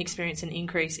didn't experience an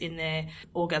increase in their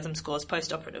orgasm scores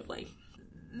post-operatively.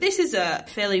 This is a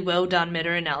fairly well done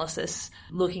meta-analysis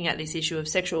looking at this issue of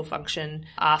sexual function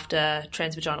after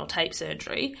transvaginal tape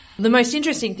surgery. The most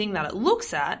interesting thing that it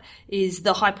looks at is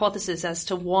the hypothesis as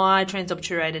to why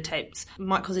transobturator tapes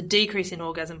might cause a decrease in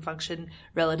orgasm function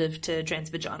relative to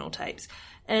transvaginal tapes.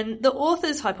 And the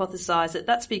authors hypothesise that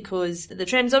that's because the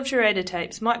transobturator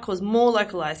tapes might cause more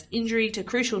localised injury to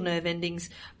crucial nerve endings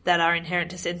that are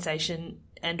inherent to sensation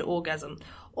and orgasm,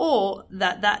 or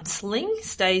that sling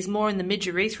stays more in the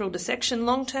mid-urethral dissection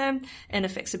long-term and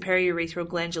affects the periurethral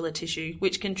glandular tissue,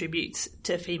 which contributes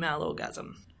to female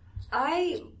orgasm.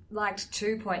 I liked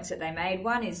 2 points that they made.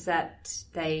 One is that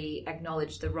they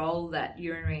acknowledged the role that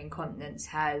urinary incontinence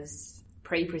has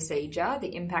pre-procedure,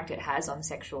 the impact it has on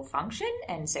sexual function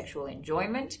and sexual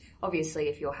enjoyment. Obviously,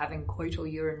 if you're having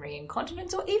coital urinary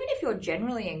incontinence, or even if you're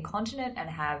generally incontinent and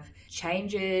have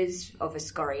changes of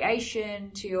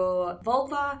excoriation to your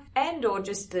vulva and or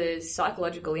just the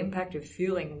psychological impact of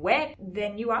feeling wet,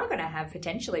 then you are going to have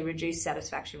potentially reduced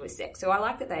satisfaction with sex. So I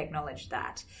like that they acknowledged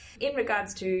that. In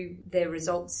regards to their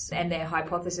results and their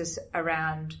hypothesis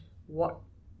around what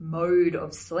mode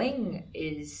of sling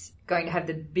is going to have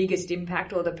the biggest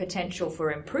impact or the potential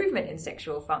for improvement in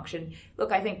sexual function,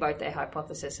 look, I think both their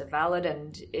hypotheses are valid,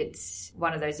 and it's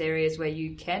one of those areas where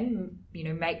you can,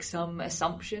 make some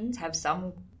assumptions, have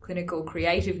some clinical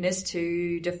creativeness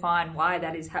to define why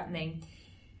that is happening.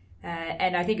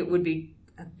 And I think it would be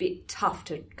a bit tough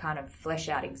to kind of flesh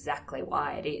out exactly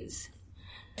why it is.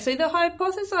 So they're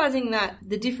hypothesising that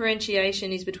the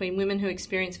differentiation is between women who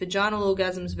experience vaginal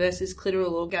orgasms versus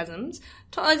clitoral orgasms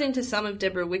ties into some of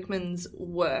Deborah Wickman's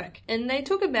work. And they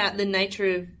talk about the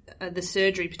nature of the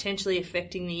surgery potentially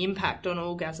affecting the impact on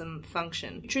orgasm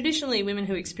function. Traditionally, women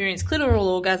who experience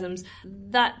clitoral orgasms,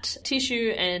 that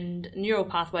tissue and neural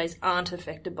pathways aren't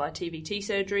affected by TVT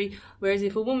surgery, whereas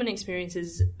if a woman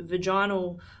experiences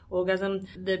vaginal orgasm,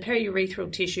 the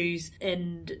periurethral tissues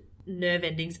and nerve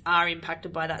endings are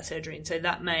impacted by that surgery, and so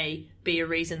that may be a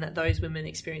reason that those women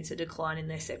experience a decline in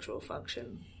their sexual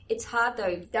function. It's hard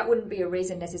though, that wouldn't be a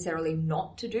reason necessarily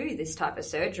not to do this type of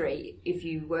surgery. If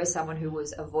you were someone who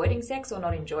was avoiding sex or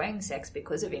not enjoying sex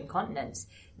because of incontinence,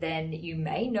 then you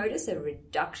may notice a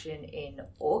reduction in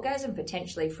orgasm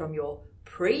potentially from your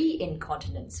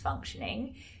pre-incontinence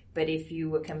functioning. But if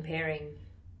you were comparing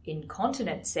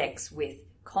incontinent sex with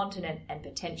continent and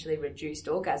potentially reduced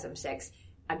orgasm sex,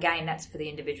 again, that's for the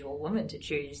individual woman to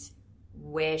choose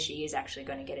where she is actually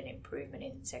going to get an improvement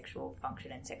in sexual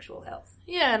function and sexual health.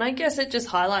 Yeah, and I guess it just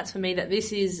highlights for me that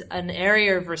this is an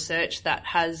area of research that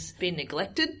has been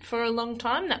neglected for a long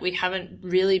time, that we haven't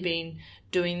really been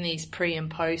doing these pre and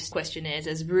post questionnaires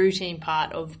as routine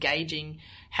part of gauging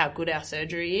how good our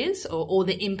surgery is or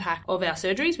the impact of our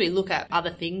surgeries. We look at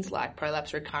other things like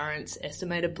prolapse recurrence,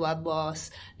 estimated blood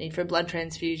loss, need for a blood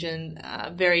transfusion,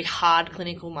 very hard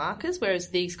clinical markers, whereas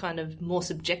these kind of more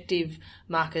subjective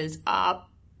markers are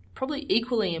probably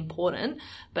equally important,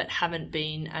 but haven't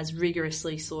been as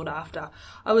rigorously sought after.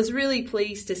 I was really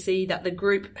pleased to see that the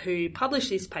group who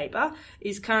published this paper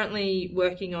is currently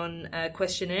working on a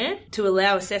questionnaire to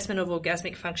allow assessment of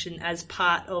orgasmic function as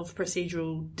part of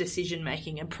procedural decision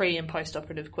making, a pre and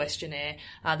post-operative questionnaire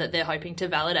that they're hoping to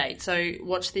validate. So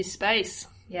watch this space.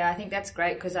 Yeah, I think that's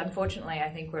great because unfortunately I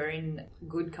think we're in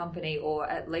good company, or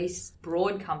at least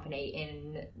broad company,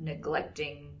 in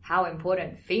neglecting how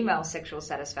important female sexual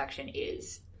satisfaction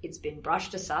is. It's been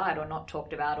brushed aside or not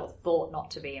talked about or thought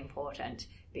not to be important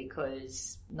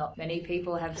because not many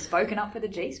people have spoken up for the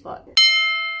G-spot.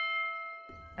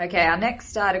 Okay, our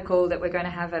next article that we're going to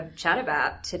have a chat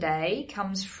about today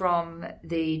comes from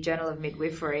the Journal of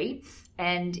Midwifery,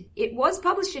 and it was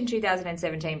published in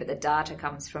 2017, but the data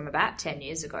comes from about 10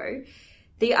 years ago.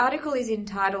 The article is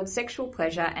entitled Sexual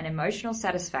Pleasure and Emotional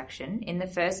Satisfaction in the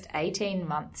First 18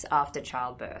 Months After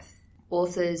Childbirth.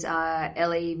 Authors are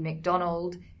Ellie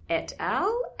McDonald et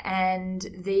al. And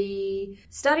the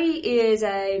study is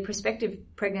a prospective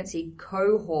pregnancy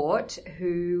cohort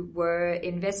who were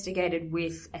investigated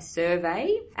with a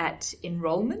survey at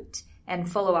enrolment and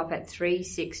follow-up at 3,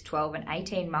 6, 12 and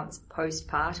 18 months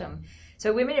postpartum.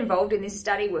 So women involved in this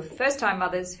study were first-time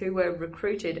mothers who were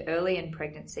recruited early in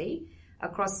pregnancy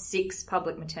across 6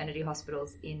 public maternity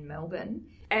hospitals in Melbourne.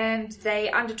 And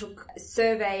they undertook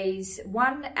surveys,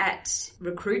 one at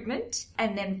recruitment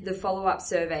and then the follow-up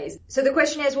surveys. So the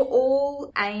questionnaires were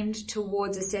all aimed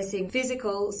towards assessing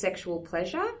physical sexual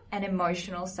pleasure and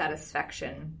emotional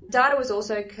satisfaction. Data was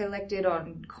also collected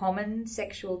on common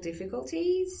sexual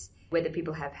difficulties, whether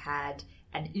people have had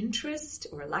an interest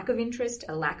or a lack of interest,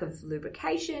 a lack of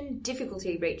lubrication,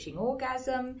 difficulty reaching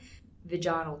orgasm,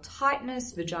 vaginal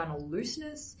tightness, vaginal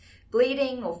looseness,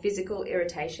 bleeding or physical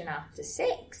irritation after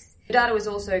sex. The data was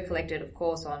also collected, of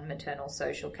course, on maternal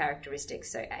social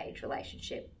characteristics, so age,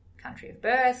 relationship, country of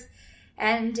birth.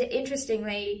 And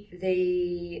interestingly,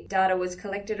 the data was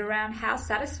collected around how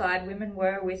satisfied women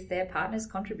were with their partner's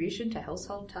contribution to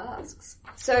household tasks.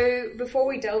 So before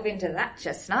we delve into that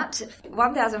chestnut,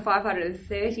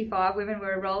 1,535 women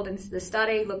were enrolled into the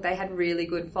study. Look, they had really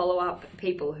good follow-up.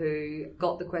 People who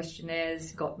got the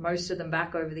questionnaires got most of them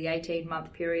back over the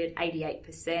 18-month period,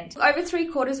 88%. Over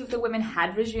 3/4 of the women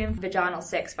had resumed vaginal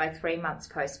sex by 3 months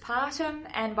postpartum,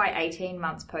 and by 18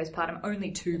 months postpartum, only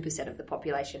 2% of the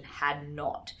population had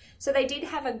not. So they did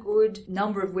have a good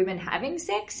number of women having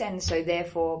sex, and so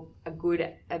therefore a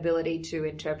good ability to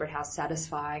interpret how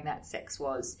satisfying that sex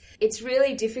was. It's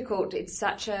really difficult. It's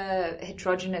such a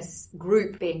heterogeneous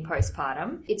group being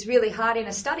postpartum. It's really hard in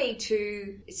a study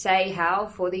to say how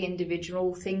for the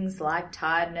individual things like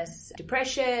tiredness,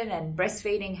 depression and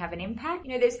breastfeeding have an impact.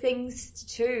 You know, there's things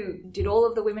too. Did all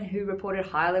of the women who reported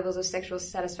high levels of sexual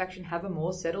satisfaction have a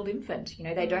more settled infant? You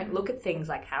know, they don't look at things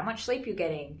like how much sleep you're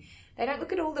getting. They don't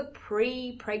look at all the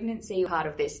pre-pregnancy part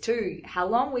of this too. How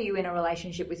long were you in a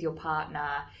relationship with your partner?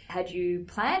 Had you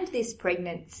planned this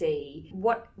pregnancy?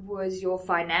 What was your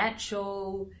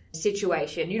financial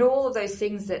situation? You know, all of those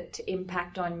things that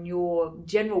impact on your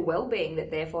general well-being that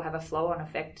therefore have a flow-on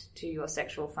effect to your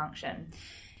sexual function.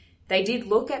 They did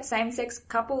look at same-sex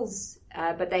couples,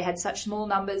 but they had such small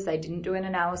numbers, they didn't do an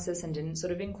analysis and didn't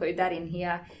sort of include that in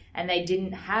here. And they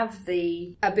didn't have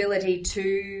the ability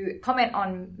to comment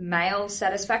on male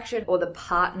satisfaction or the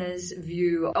partner's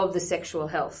view of the sexual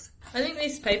health. I think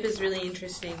this paper is really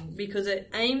interesting because it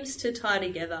aims to tie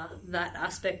together that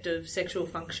aspect of sexual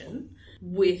function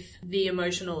with the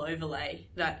emotional overlay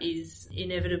that is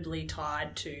inevitably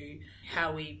tied to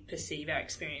how we perceive our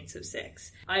experience of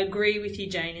sex. I agree with you,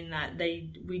 Jane, in that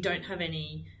we don't have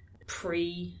any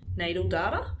prenatal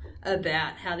data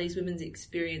about how these women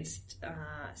experienced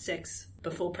sex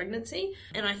before pregnancy,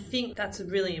 and I think that's a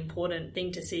really important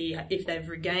thing to see if they've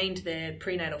regained their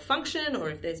prenatal function or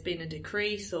if there's been a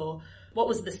decrease or what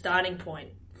was the starting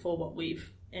point for what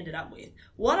we've ended up with.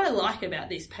 What I like about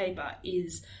this paper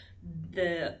is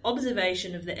the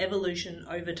observation of the evolution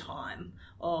over time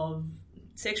of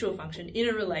sexual function in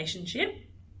a relationship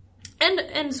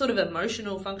and sort of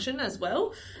emotional function as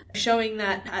well, showing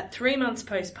that at 3 months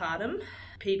postpartum,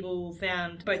 people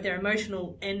found both their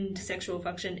emotional and sexual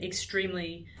function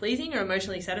extremely pleasing or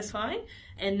emotionally satisfying.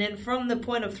 And then from the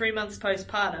point of 3 months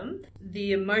postpartum,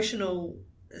 the emotional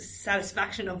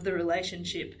satisfaction of the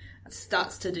relationship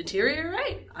starts to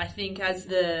deteriorate. I think as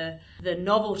the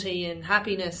novelty and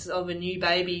happiness of a new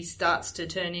baby starts to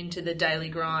turn into the daily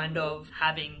grind of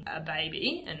having a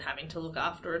baby and having to look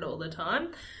after it all the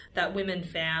time, that women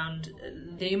found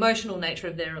the emotional nature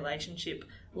of their relationship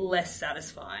less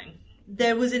satisfying.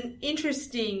 There was an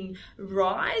interesting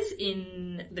rise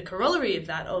in the corollary of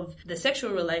that, of the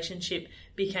sexual relationship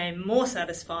became more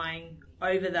satisfying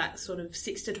over that sort of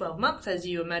 6 to 12 months as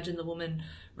you imagine the woman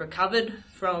recovered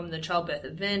from the childbirth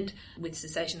event with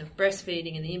cessation of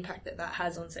breastfeeding and the impact that that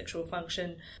has on sexual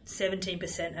function.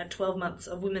 17% at 12 months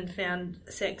of women found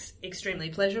sex extremely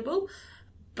pleasurable,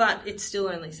 but it's still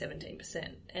only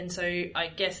 17%. And so I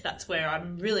guess that's where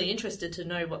I'm really interested to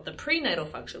know what the prenatal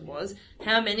function was.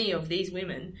 How many of these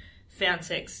women found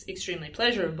sex extremely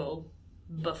pleasurable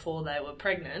before they were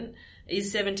pregnant?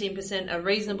 Is 17% a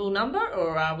reasonable number,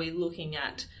 or are we looking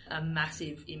at a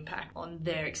massive impact on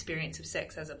their experience of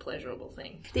sex as a pleasurable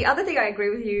thing? The other thing I agree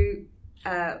with you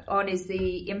on is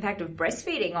the impact of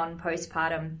breastfeeding on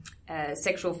postpartum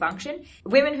sexual function.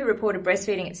 Women who reported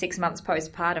breastfeeding at 6 months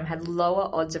postpartum had lower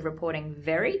odds of reporting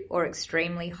very or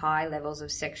extremely high levels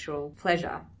of sexual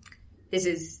pleasure. This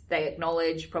is, they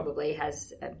acknowledge, probably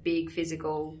has a big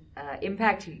physical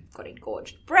impact. You've got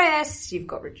engorged breasts, you've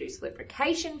got reduced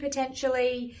lubrication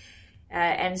potentially.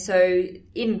 And so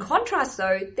in contrast,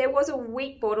 though, there was a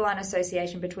weak borderline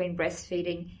association between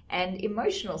breastfeeding and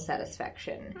emotional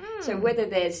satisfaction. So whether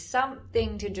there's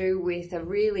something to do with a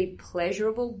really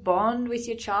pleasurable bond with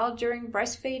your child during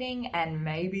breastfeeding and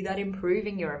maybe that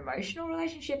improving your emotional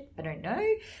relationship, I don't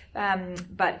know.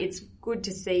 But it's good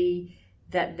to see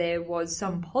that there was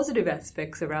some positive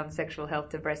aspects around sexual health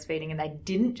to breastfeeding, and they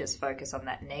didn't just focus on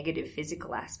that negative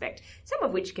physical aspect, some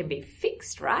of which can be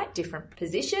fixed, right? Different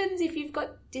positions if you've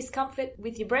got discomfort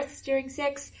with your breasts during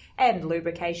sex, and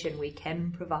lubrication. We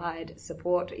can provide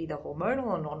support, either hormonal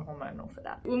or non-hormonal, for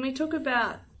that. When we talk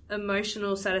about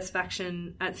emotional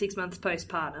satisfaction at 6 months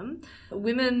postpartum,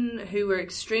 women who were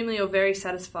extremely or very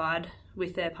satisfied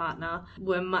with their partner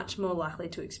were much more likely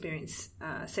to experience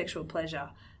sexual pleasure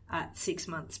at 6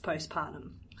 months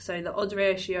postpartum. So the odds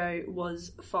ratio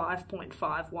was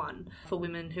 5.51 for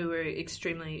women who were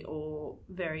extremely or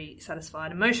very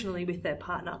satisfied emotionally with their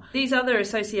partner. These other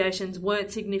associations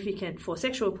weren't significant for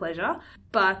sexual pleasure,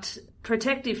 but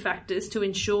protective factors to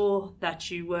ensure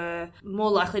that you were more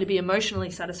likely to be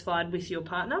emotionally satisfied with your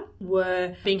partner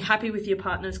were being happy with your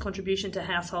partner's contribution to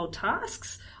household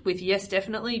tasks, with yes,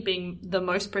 definitely being the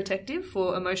most protective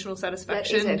for emotional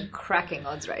satisfaction. That is a cracking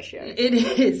odds ratio. It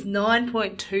is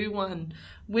 9.21.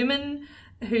 Women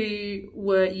who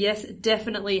were, yes,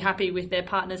 definitely happy with their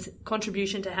partner's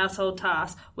contribution to household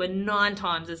tasks were 9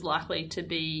 times as likely to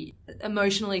be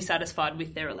emotionally satisfied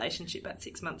with their relationship at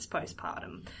 6 months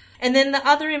postpartum. And then the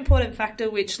other important factor,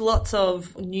 which lots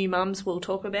of new mums will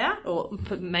talk about, or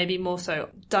maybe more so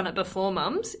done it before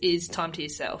mums, is time to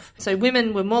yourself. So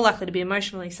women were more likely to be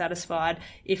emotionally satisfied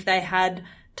if they had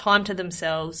time to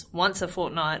themselves once a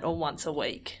fortnight or once a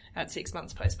week at 6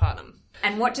 months postpartum.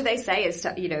 And what do they say as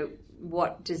to,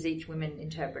 what does each woman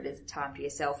interpret as time to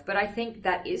yourself? But I think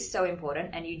that is so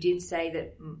important. And you did say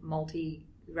that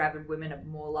multi-ravid women are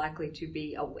more likely to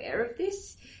be aware of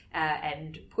this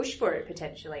and push for it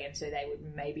potentially. And so they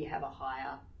would maybe have a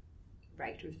higher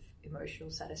rate of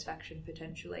emotional satisfaction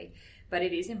potentially. But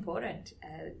it is important,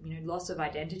 loss of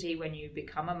identity when you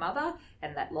become a mother,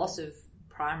 and that loss of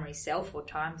primary self or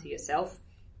time to yourself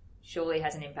surely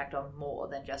has an impact on more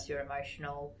than just your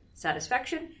emotional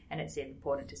satisfaction, and it's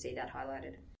important to see that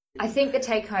highlighted. I think the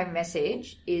take-home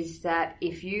message is that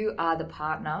if you are the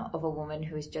partner of a woman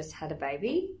who has just had a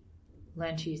baby,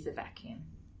 learn to use the vacuum.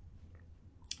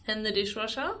 And the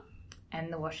dishwasher.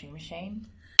 And the washing machine.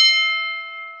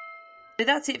 So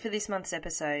that's it for this month's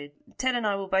episode. Ted and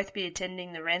I will both be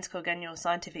attending the RANZCOG annual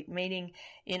scientific meeting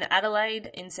in Adelaide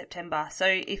in September. So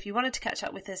if you wanted to catch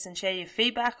up with us and share your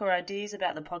feedback or ideas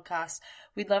about the podcast,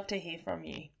 we'd love to hear from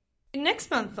you.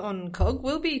 Next month on COG,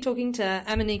 we'll be talking to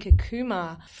Amanika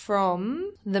Kumar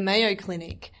from the Mayo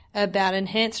Clinic about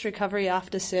enhanced recovery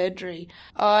after surgery.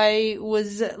 I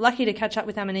was lucky to catch up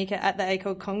with Amanika at the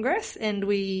ACOG Congress, and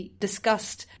we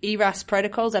discussed ERAS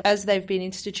protocols as they've been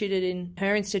instituted in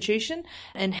her institution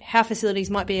and how facilities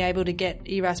might be able to get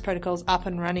ERAS protocols up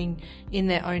and running in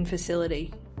their own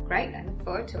facility. Great, I look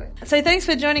forward to it. So thanks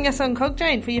for joining us on COG,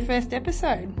 Jane, for your first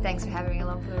episode. Thanks for having me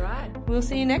along for the ride. We'll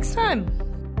see you next time.